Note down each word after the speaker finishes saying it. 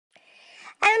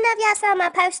I don't know if y'all saw my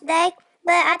post today,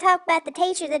 but I talked about the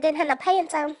teacher that didn't have no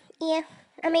pants on. Yeah,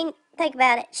 I mean, think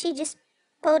about it. She just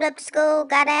pulled up to school,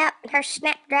 got out, and her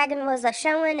Snapdragon was a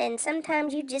showing, and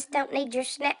sometimes you just don't need your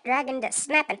Snapdragon to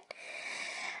snapping.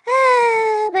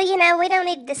 But we don't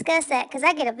need to discuss that because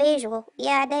I get a visual.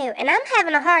 Yeah, I do. And I'm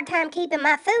having a hard time keeping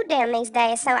my food down these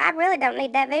days, so I really don't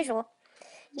need that visual.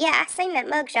 Yeah, I seen that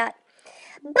mugshot.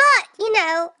 But,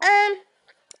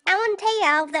 I want to tell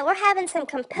y'all that we're having some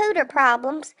computer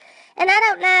problems, and I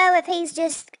don't know if he's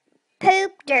just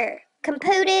pooped or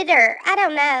compooted or I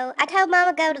don't know. I told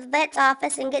Mama to go to the vet's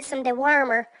office and get some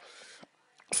dewormer.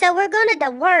 So we're gonna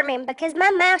deworm him because my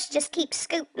mouse just keeps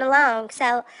scooting along.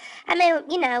 So, I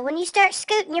mean, when you start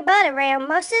scooting your butt around,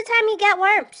 most of the time you got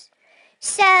worms.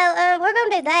 So, we're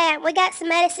gonna do that. We got some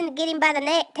medicine to get him by the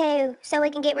neck too, so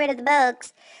we can get rid of the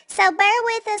bugs. So bear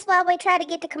with us while we try to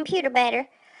get the computer better.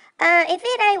 If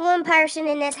it ain't one person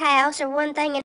in this house or one thing in